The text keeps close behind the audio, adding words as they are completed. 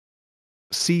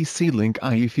CC-Link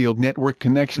IE Field Network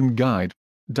Connection Guide,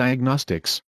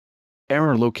 Diagnostics.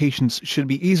 Error locations should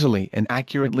be easily and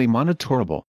accurately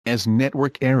monitorable, as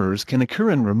network errors can occur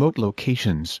in remote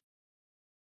locations.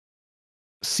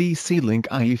 CC-Link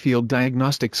IE Field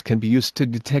Diagnostics can be used to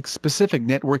detect specific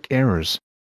network errors.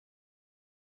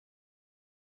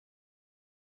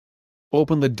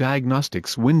 Open the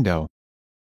Diagnostics window.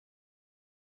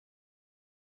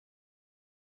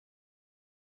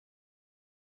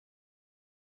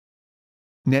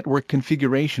 Network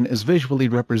configuration is visually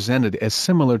represented as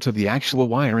similar to the actual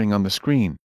wiring on the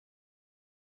screen.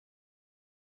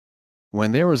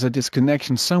 When there is a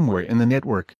disconnection somewhere in the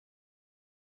network,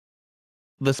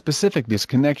 the specific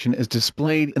disconnection is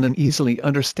displayed in an easily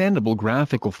understandable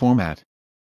graphical format.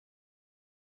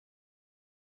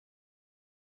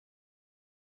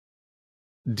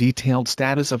 Detailed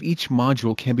status of each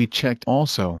module can be checked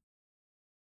also.